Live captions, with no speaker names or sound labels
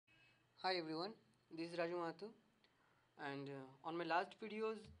Hi everyone, this is Raju Mahato, and on my last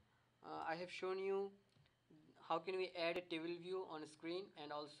videos I have shown you how can we add a table view on screen,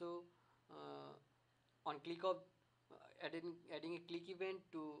 and also uh, on click of adding a click event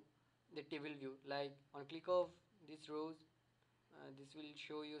to the table view. Like on click of these rows, this will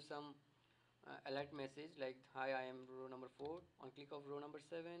show you some alert message like hi, I am row number 4. On click of row number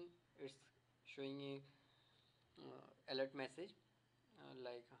 7, it's showing a alert message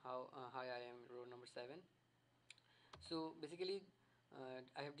like how hi, I am row number 7. So basically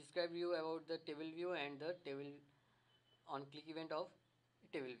I have described you about the table view and the table on click event of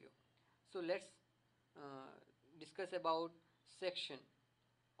table view. So let's uh, discuss about section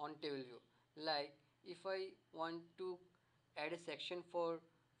on table view. Like if I want to add a section for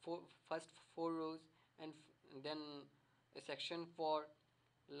first 4 rows, and then a section for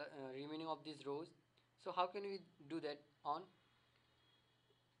remaining of these rows, so how can we do that on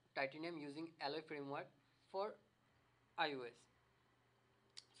Titanium using Alloy framework for iOS?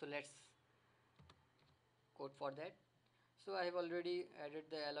 So let's code for that. So I have already added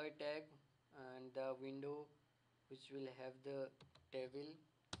the alloy tag and the window which will have the table.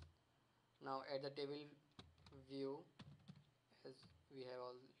 Now add the table view as we have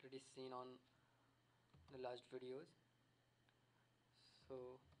already seen on the last videos. So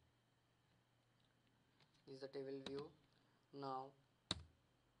this is the table view. Now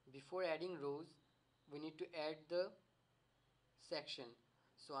before adding rows, we need to add the section.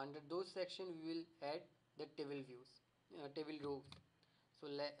 So under those section we will add the table views, table rows. So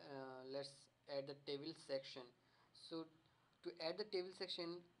let's add the table section. So to add the table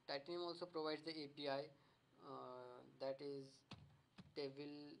section, Titanium also provides the API that is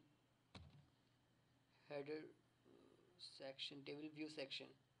table header section, table view section.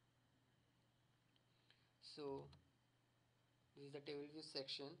 So this is the table view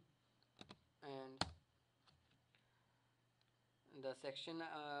section, and the section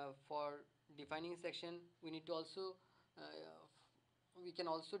for defining section we need to also we can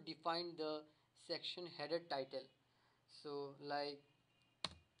also define the section header title. So like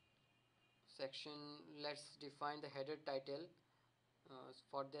section, let's define the header title.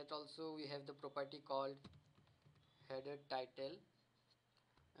 For that also we have the property called header title,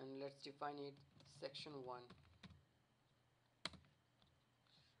 and let's define it section 1.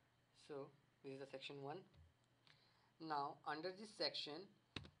 So this is the section 1. Now under this section,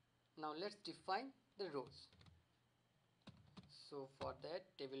 now let's define the rows. So for that,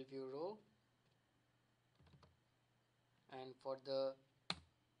 table view row, and for the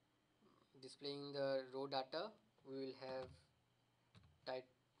displaying the row data we will have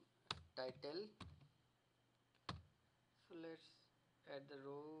title. So let's add the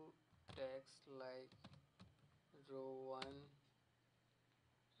row text like row 1,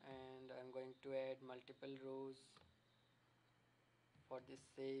 and I'm going to add multiple rows for the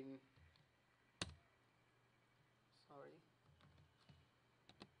same, sorry,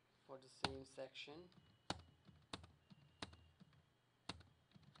 for the same section.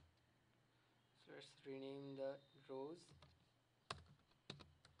 So let's rename the rows.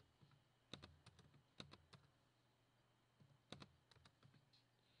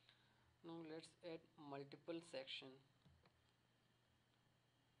 Now let's add multiple section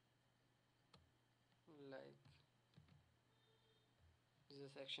like this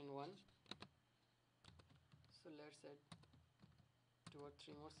is section 1. So let's add 2 or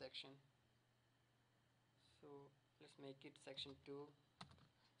 3 more section. So let's make it section 2,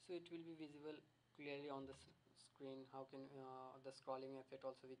 so it will be visible clearly on the screen. How can the scrolling effect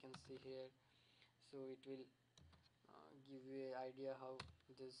also we can see here, so it will give you an idea how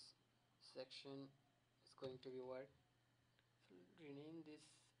this section is going to be work. So rename this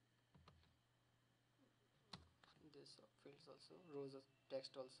fields also, rows of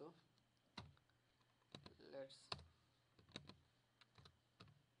text also. Let's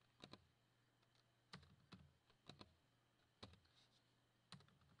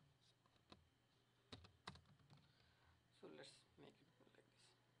make it like this.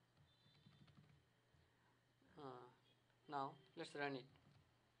 Now let's run it.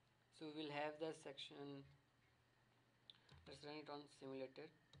 So we will have the section, let's run it on simulator.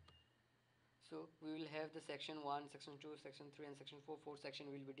 So we will have the section 1, section 2, section 3 and section 4. 4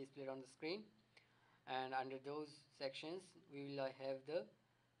 section will be displayed on the screen, and under those sections we will have the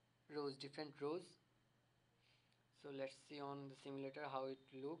rows, different rows. So let's see on the simulator how it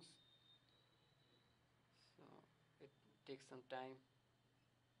looks. So it takes some time,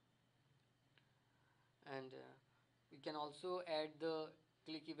 and we can also add the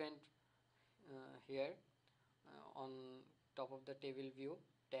click event here on top of the table view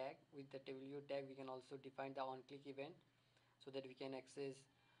tag. with the TableView tag, we can also define the on-click event so that we can access,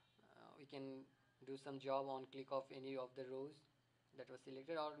 we can do some job on click of any of the rows that was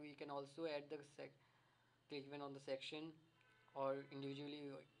selected, or we can also add the click event on the section, or individually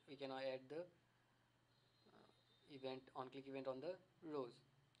we can add the event on click event on the rows.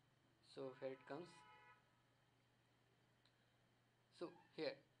 So here it comes. So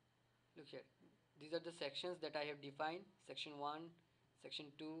here, look here, these are the sections that I have defined: section 1, section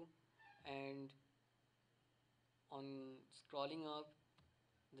 2, and on scrolling up,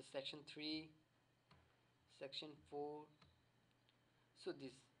 the section 3, section 4. So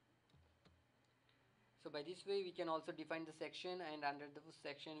this, so by this way we can also define the section, and under the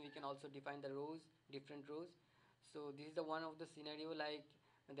section we can also define the rows, different rows. So this is the one of the scenario, like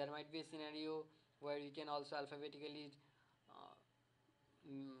there might be a scenario where you can also alphabetically uh,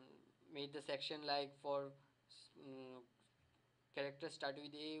 mm, made the section, like for mm, characters start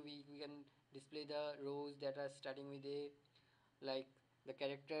with A, we can display the rows that are starting with A. Like the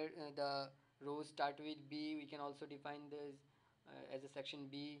character, the rows start with B, we can also define this as a section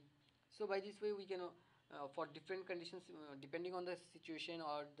B. So by this way we can for different conditions, depending on the situation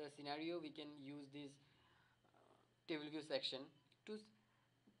or the scenario, we can use this table view section to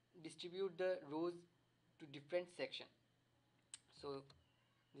distribute the rows to different section. So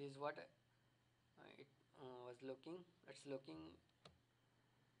this is what it was looking, it's looking.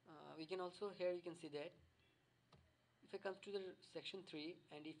 We can also, here you can see that if I come to the section 3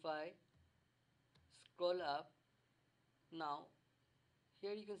 and if I scroll up, now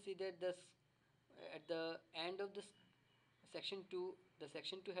here you can see that this at the end of this section 2, the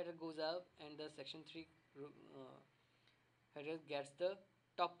section 2 header goes up and the section 3 header gets the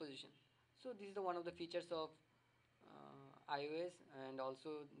top position. So this is the one of the features of iOS, and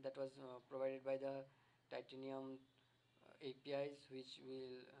also that was provided by the Titanium APIs,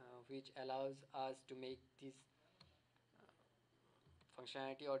 which allows us to make this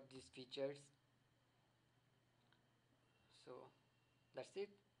functionality or these features. So that's it.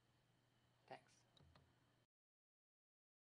 Thanks.